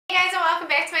Hey guys, and welcome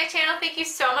back to my channel. Thank you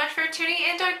so much for tuning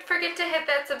in. Don't forget to hit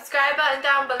that subscribe button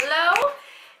down below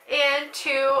and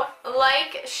to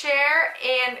like, share,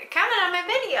 and comment on my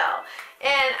video.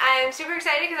 And I'm super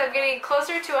excited because I'm getting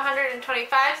closer to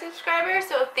 125 subscribers,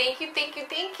 so thank you.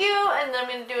 And then I'm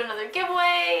going to do another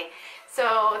giveaway,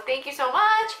 so thank you so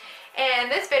much.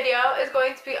 And this video is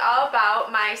going to be all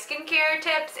about my skincare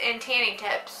tips and tanning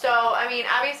tips. So, I mean,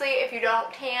 obviously if you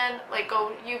don't tan, like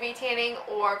go UV tanning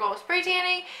or go spray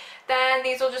tanning, then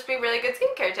these will just be really good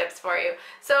skincare tips for you.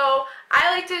 So,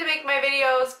 I like to make my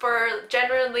videos for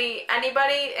generally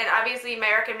anybody, and obviously my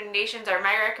recommendations are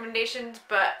my recommendations,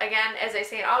 but again, as I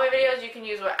say in all my videos, you can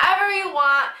use whatever you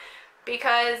want,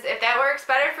 because if that works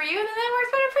better for you, then that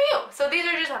works better for you. So these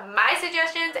are just my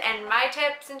suggestions and my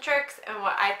tips and tricks and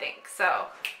what I think. So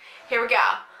here we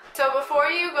go. So before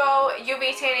you go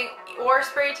UV tanning or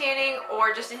spray tanning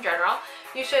or just in general,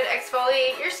 you should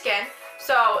exfoliate your skin.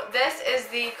 So this is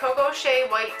the Coco Shea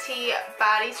White Tea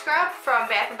Body Scrub from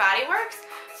Bath & Body Works.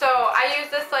 So I use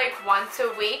this like once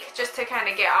a week just to kind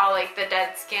of get all like the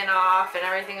dead skin off and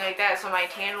everything like that, so my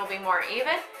tan will be more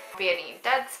even. Be any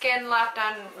dead skin left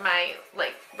on my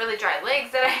like really dry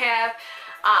legs that I have,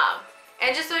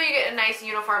 and just so you get a nice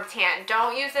uniform tan.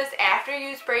 Don't use this after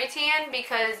you spray tan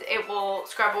because it will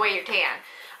scrub away your tan.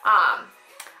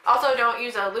 Also, don't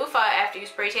use a loofah after you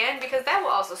spray tan because that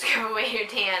will also scrub away your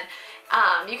tan.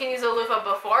 You can use a loofah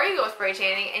before you go spray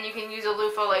tanning, and you can use a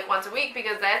loofah like once a week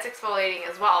because that's exfoliating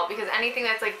as well, because anything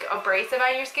that's like abrasive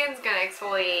on your skin is going to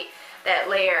exfoliate that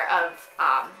layer of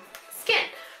skin.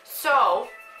 So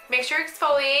make sure to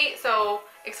exfoliate. So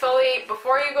exfoliate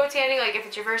before you go tanning. Like if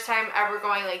it's your first time ever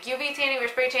going like UV tanning or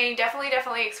spray tanning, definitely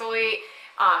exfoliate.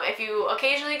 If you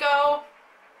occasionally go,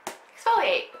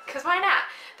 exfoliate, because why not?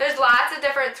 There's lots of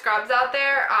different scrubs out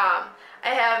there. I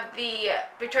have the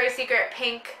Victoria's Secret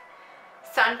Pink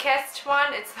Sun-Kissed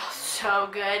one. It smells so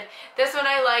good. This one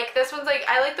I like. This one's like,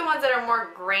 I like the ones that are more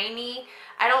grainy.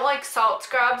 I don't like salt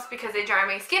scrubs because they dry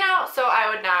my skin out, so I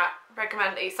would not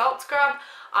recommend a salt scrub.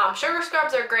 Sugar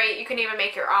scrubs are great. You can even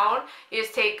make your own. You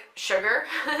just take sugar,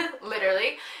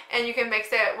 literally, and you can mix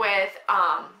it with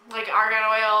like argan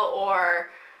oil or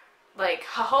like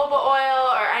jojoba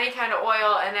oil or any kind of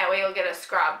oil, and that way you'll get a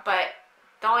scrub. But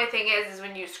the only thing is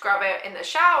when you scrub it in the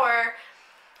shower,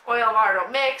 oil and water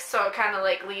don't mix, so it kind of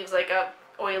like leaves like a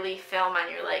oily film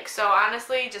on your legs. So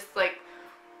honestly, just like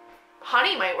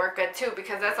honey might work good too,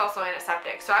 because that's also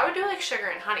antiseptic. So I would do like sugar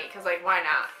and honey, because like why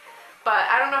not? But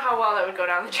I don't know how well that would go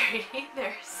down the drain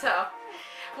either. So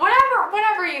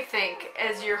whatever you think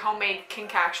as your homemade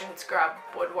concoction scrub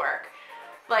would work.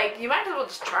 Like, you might as well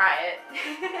just try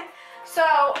it.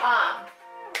 So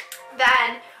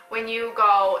then when you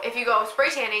go, if you go spray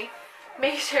tanning,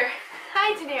 make sure,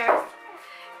 hi Daenerys,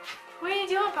 what are you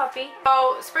doing, puppy?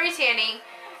 So spray tanning,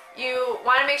 you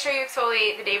want to make sure you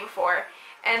exfoliate the day before,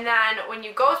 and then when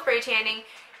you go spray tanning,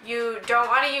 you don't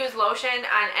want to use lotion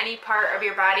on any part of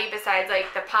your body besides like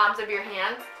the palms of your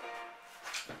hands.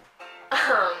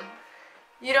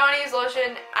 You don't want to use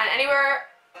lotion on anywhere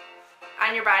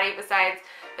on your body besides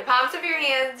the palms of your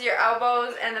hands, your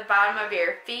elbows, and the bottom of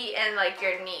your feet and like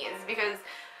your knees, because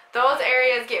those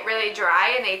areas get really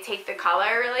dry and they take the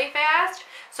color really fast.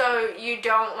 So you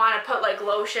don't want to put like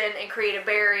lotion and create a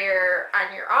barrier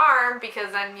on your arm,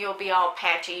 because then you'll be all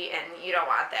patchy and you don't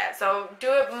want that. So do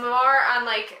it more on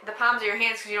like the palms of your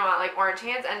hands, because you don't want like orange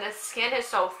hands, and the skin is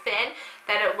so thin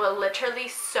that it will literally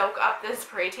soak up this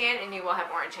spray tan and you will have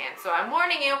orange hands. So I'm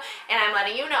warning you and I'm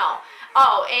letting you know.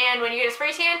 Oh, and when you get a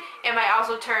spray tan, it might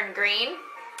also turn green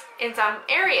in some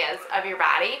areas of your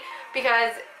body,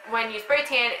 because when you spray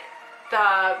tan,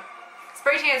 the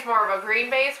spray tan is more of a green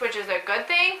base, which is a good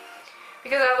thing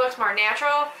because it looks more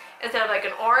natural instead of like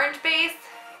an orange base,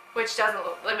 which doesn't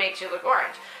look, it makes you look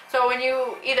orange. So when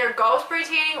you either go spray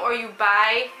tanning or you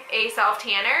buy a self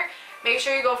tanner, make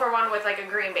sure you go for one with like a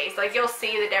green base. Like, you'll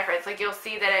see the difference. Like, you'll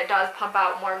see that it does pump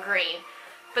out more green.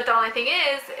 But the only thing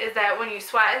is that when you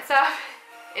sweat and stuff,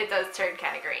 it does turn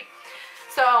kind of green.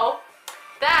 So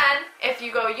then if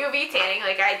you go UV tanning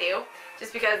like I do,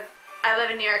 just because I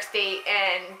live in New York State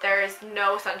and there's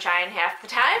no sunshine half the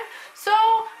time, so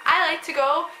I like to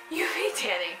go UV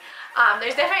tanning.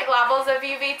 There's different levels of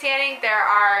UV tanning. There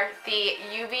are the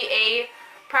UVA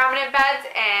prominent beds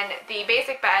and the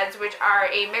basic beds, which are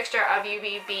a mixture of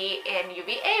UVB and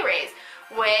UVA rays,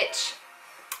 which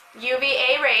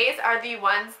UVA rays are the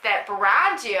ones that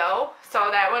bronze you,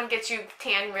 so that one gets you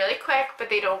tan really quick,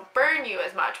 but they don't burn you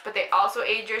as much, but they also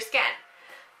age your skin.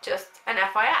 Just an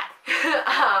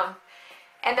FYI.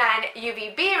 And then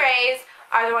UVB rays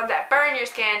are the ones that burn your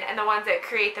skin and the ones that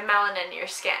create the melanin in your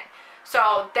skin.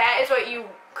 So that is what you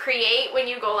create, when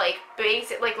you go like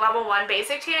basic, like level 1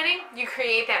 basic tanning, you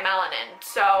create that melanin.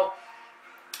 So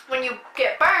when you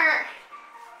get burnt,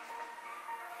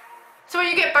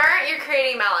 you're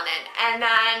creating melanin, and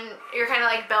then you're kind of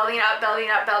like building up,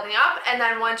 and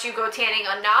then once you go tanning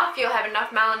enough, you'll have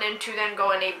enough melanin to then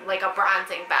go in like a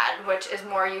bronzing bed, which is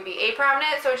more UVA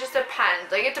prominent. So it just depends.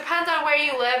 Like, it depends on where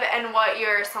you live and what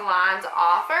your salons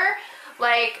offer.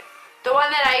 Like, the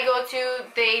one that I go to,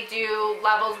 they do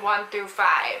levels 1 through 5.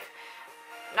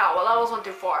 No, well, levels 1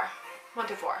 through 4. 1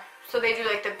 through 4. So they do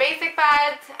like the basic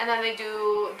beds, and then they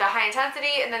do the high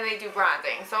intensity, and then they do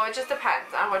bronzing. So it just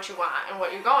depends on what you want and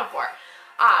what you're going for.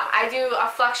 I do a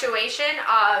fluctuation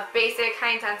of basic,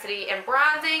 high intensity, and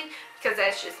bronzing because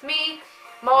that's just me.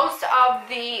 Most of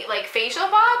the like facial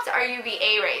bulbs are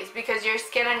UVA rays because your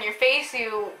skin on your face,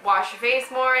 you wash your face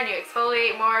more and you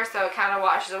exfoliate more, so it kind of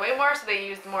washes away more, so they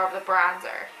use more of the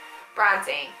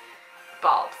bronzing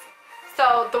bulbs.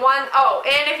 So the one, oh,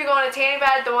 and if you go in a tanning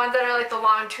bed, the ones that are like the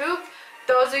long tube,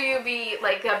 those are UV,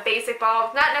 like the basic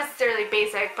bulbs, not necessarily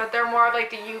basic, but they're more of like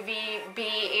the UVB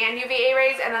and UVA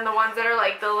rays, and then the ones that are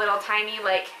like the little tiny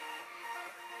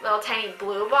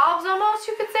blue bulbs almost,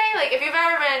 you could say. Like, if you've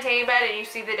ever been in a tanning bed and you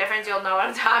see the difference, you'll know what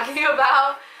I'm talking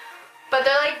about. But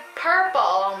they're like purple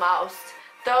almost.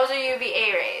 Those are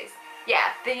UVA rays.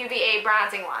 Yeah, the UVA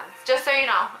bronzing ones. Just so you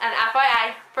know, an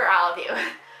FYI for all of you.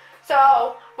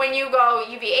 So when you go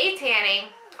UVA tanning,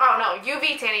 oh no,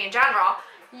 UV tanning in general,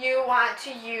 you want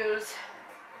to use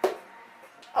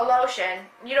a lotion.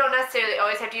 You don't necessarily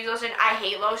always have to use lotion. I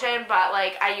hate lotion, but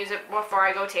like I use it before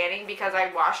I go tanning because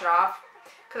I wash it off.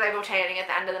 Because I go tanning at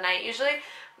the end of the night usually,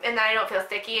 and then I don't feel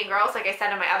sticky and gross. Like I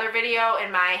said in my other video,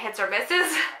 in my hits or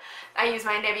misses, I use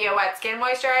my Nivea Wet Skin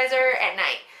Moisturizer at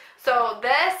night. So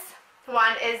this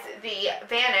one is the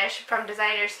Vanish from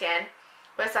Designer Skin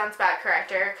with Sunspot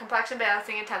Corrector, Complexion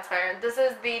Balancing Intensifier. This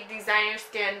is the Designer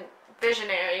Skin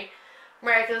Visionary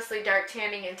Miraculously Dark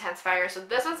Tanning Intensifier. So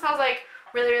this one smells like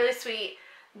really, really sweet.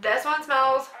 This one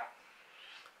smells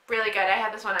really good. I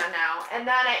have this one on now. And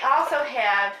then I also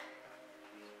have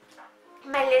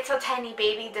my little tiny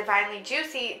baby Divinely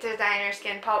Juicy Designer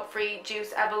Skin Pulp Free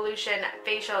Juice Evolution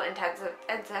Facial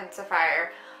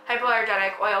Intensifier.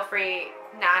 Hypoallergenic, oil-free,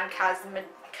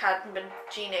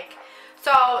 non-cosmogenic.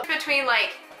 So between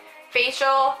like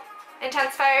facial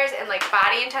intensifiers and like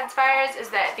body intensifiers is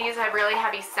that these have really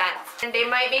heavy scents, and they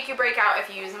might make you break out if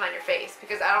you use them on your face,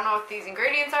 because I don't know what these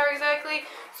ingredients are exactly,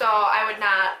 so I would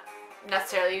not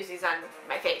necessarily use these on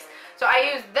my face. So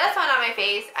I use this one on my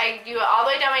face. I do it all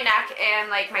the way down my neck and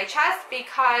like my chest,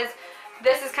 because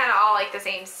this is kind of all like the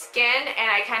same skin, and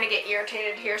I kind of get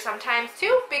irritated here sometimes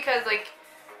too, because like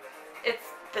it's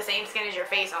the same skin as your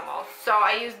face almost. So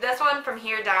I use this one from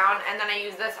here down, and then I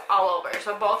use this all over.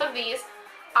 So both of these.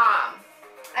 I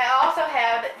also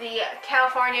have the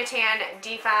California Tan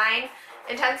Define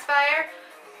Intensifier,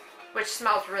 which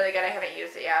smells really good. I haven't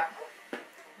used it yet,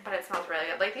 but it smells really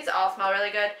good. Like, these all smell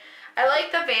really good. I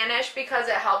like the Vanish because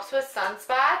it helps with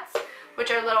sunspots,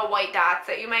 which are little white dots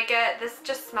that you might get. This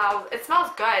just smells, it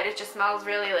smells good. It just smells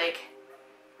really, like,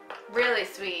 really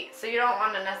sweet. So you don't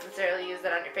want to necessarily use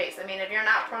it on your face. I mean, if you're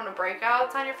not prone to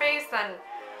breakouts on your face, then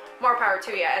more power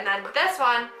to you. And then this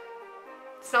one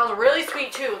smells really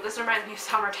sweet too. This reminds me of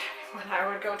summertime when I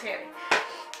would go tanning.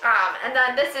 And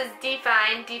then this is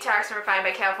Define, Detox and Refine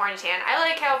by California Tan. I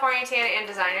like California Tan and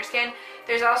Designer Skin.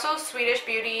 There's also Swedish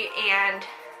Beauty, and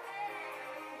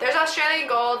there's Australian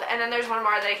Gold, and then there's one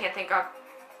more that I can't think of.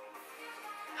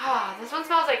 Oh, this one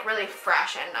smells like really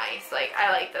fresh and nice. Like,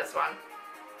 I like this one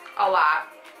a lot.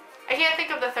 I can't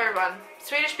think of the third one.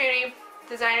 Swedish Beauty,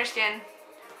 Designer Skin,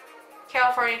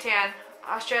 California Tan,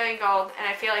 Australian Gold, and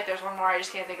I feel like there's one more. I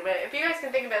just can't think of it. If you guys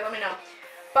can think of it, let me know.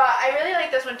 But I really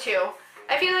like this one too.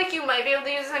 I feel like you might be able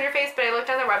to use this on your face, but I looked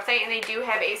on their website and they do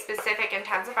have a specific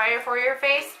intensifier for your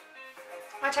face,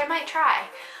 which I might try.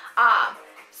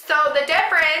 So the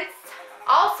difference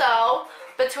also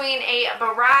between a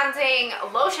bronzing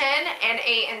lotion and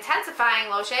a intensifying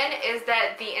lotion is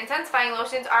that the intensifying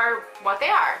lotions are what they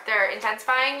are. They're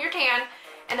intensifying your tan,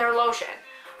 and they're lotion.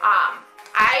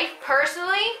 I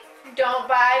personally don't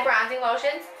buy bronzing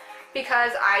lotions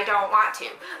because I don't want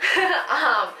to.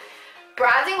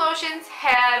 Bronzing lotions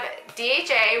have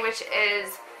DHA, which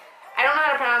is, I don't know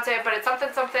how to pronounce it, but it's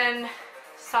something.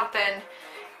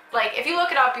 Like, if you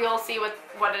look it up, you'll see what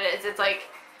it is. It's like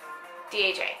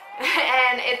DHA.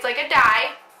 And it's like a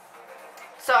dye.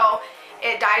 So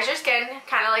it dyes your skin,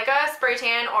 kind of like a spray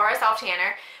tan or a self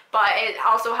tanner, but it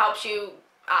also helps you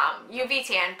UV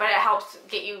tan, but it helps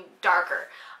get you darker.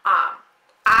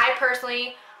 I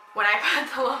personally when I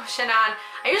put the lotion on.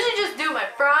 I usually just do my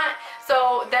front,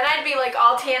 so then I'd be like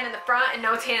all tan in the front and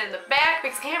no tan in the back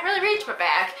because I can't really reach my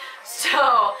back.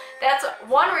 So that's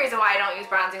one reason why I don't use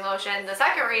bronzing lotion. The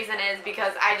second reason is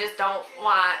because I just don't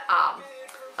want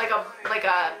like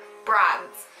a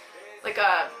bronze, like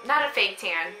a, not a fake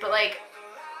tan, but like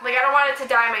I don't want it to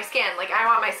dye my skin. Like I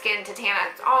want my skin to tan on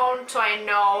its own so I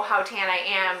know how tan I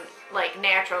am, like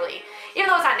naturally. Even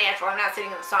though it's not natural, I'm not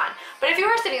sitting in the sun. But if you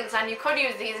were sitting in the sun, you could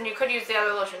use these and you could use the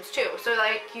other lotions too. So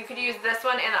like you could use this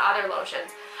one and the other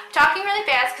lotions. I'm talking really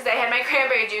fast because I had my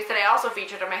cranberry juice that I also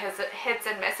featured on my hits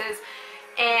and misses.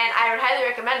 And I would highly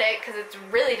recommend it because it's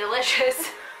really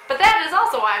delicious. But that is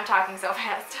also why I'm talking so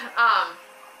fast.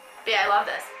 But yeah, I love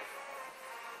this.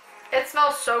 It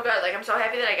smells so good. Like I'm so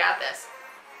happy that I got this.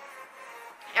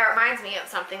 It reminds me of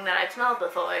something that I've smelled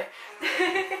before.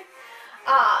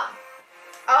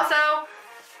 Also,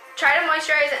 try to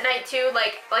moisturize at night too.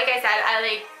 Like I said,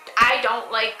 I don't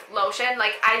like lotion.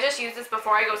 Like I just use this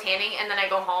before I go tanning and then I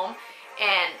go home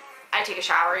and I take a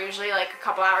shower usually like a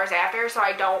couple hours after, so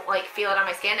I don't like feel it on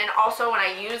my skin. And also when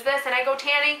I use this and I go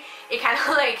tanning, it kind of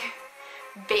like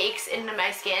bakes into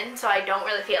my skin, so I don't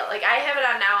really feel it. Like I have it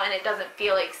on now and it doesn't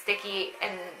feel like sticky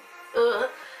and ugh.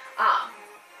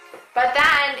 But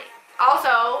then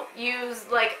also use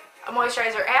like a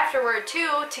moisturizer afterward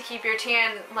too to keep your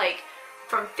tan like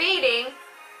from fading.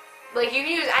 Like you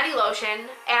can use any lotion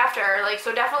after, like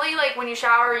so definitely like when you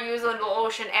shower use a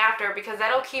lotion after because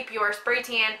that'll keep your spray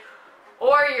tan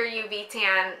or your UV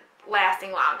tan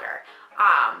lasting longer.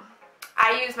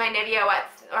 I use my Nivea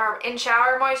wet or in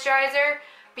shower moisturizer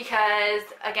because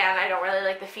again I don't really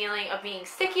like the feeling of being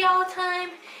sticky all the time.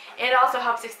 It also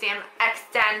helps extend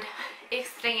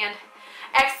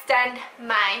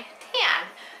my tan.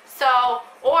 So,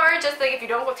 or just like if you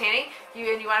don't go tanning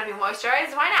and you want to be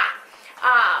moisturized, why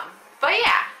not? But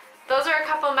yeah, those are a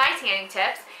couple of my tanning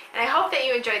tips, and I hope that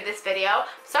you enjoyed this video.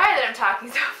 Sorry that I'm talking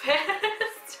so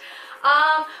fast.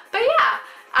 But yeah,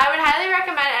 I would highly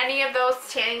recommend any of those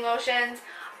tanning lotions.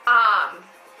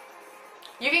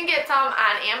 You can get some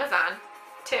on Amazon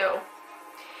too,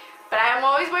 but I'm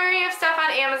always wary of stuff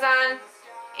on Amazon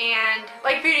and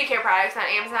like beauty care products on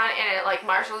Amazon and at like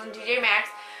Marshalls and TJ Maxx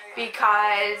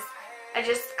because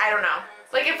I don't know.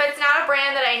 Like if it's not a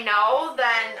brand that I know,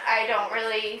 then I don't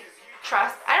really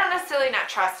trust. I don't necessarily not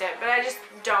trust it, but I just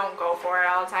don't go for it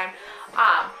all the time.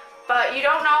 But you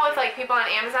don't know if like people on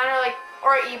Amazon are like,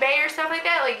 or eBay or stuff like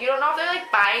that, like you don't know if they're like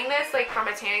buying this like from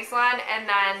a tanning salon and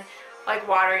then like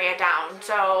watering it down.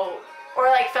 So, or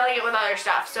like filling it with other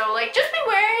stuff. So like just be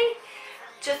wary.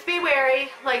 Just be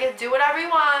wary. Like do whatever you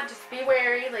want. Just be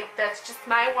wary. Like that's just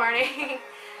my warning.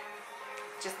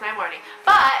 Just my warning.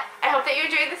 But I hope that you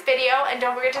enjoyed this video and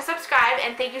don't forget to subscribe,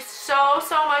 and thank you so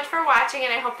much for watching,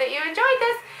 and I hope that you enjoyed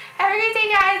this. Have a great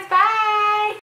day guys. Bye.